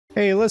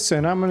Hey,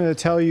 listen, I'm going to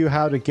tell you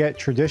how to get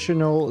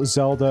traditional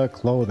Zelda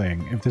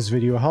clothing. If this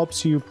video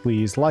helps you,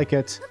 please like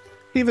it.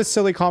 Leave a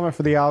silly comment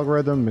for the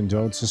algorithm and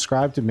don't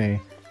subscribe to me.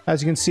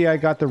 As you can see, I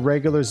got the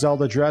regular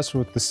Zelda dress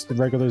with the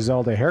regular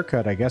Zelda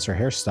haircut, I guess, or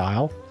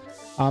hairstyle.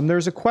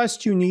 There's a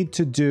quest you need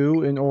to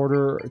do in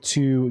order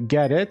to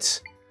get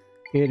it.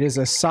 It is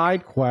a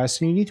side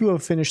quest, and you need to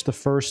have finished the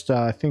first,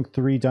 I think,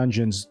 3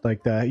 dungeons.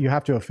 You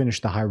have to have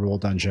finished the Hyrule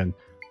dungeon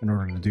in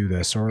order to do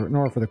this, or in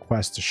order for the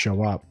quest to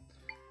show up.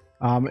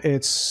 Yeah,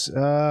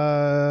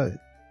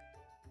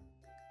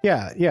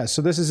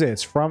 so this is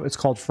it. It's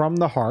called From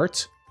the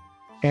Heart.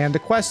 And the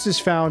quest is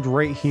found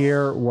right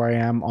here where I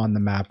am on the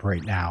map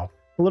right now.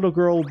 The little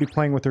girl will be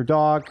playing with her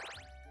dog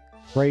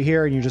right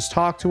here, and you just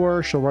talk to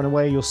her. She'll run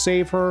away. You'll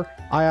save her.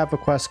 I have a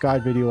quest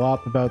guide video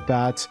up about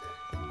that.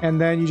 And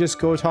then you just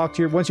go talk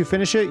to once you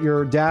finish it,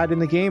 your dad in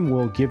the game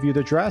will give you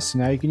the dress,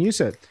 and now you can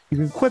use it. You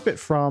can equip it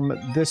from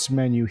this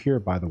menu here,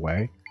 by the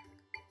way.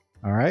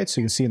 All right,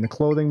 so you can see in the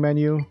clothing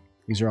menu,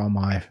 these are all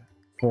my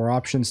 4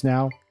 options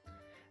now.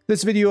 If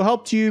this video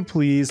helped you,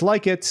 please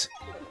like it.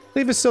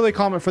 Leave a silly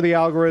comment for the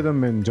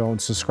algorithm and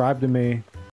don't subscribe to me.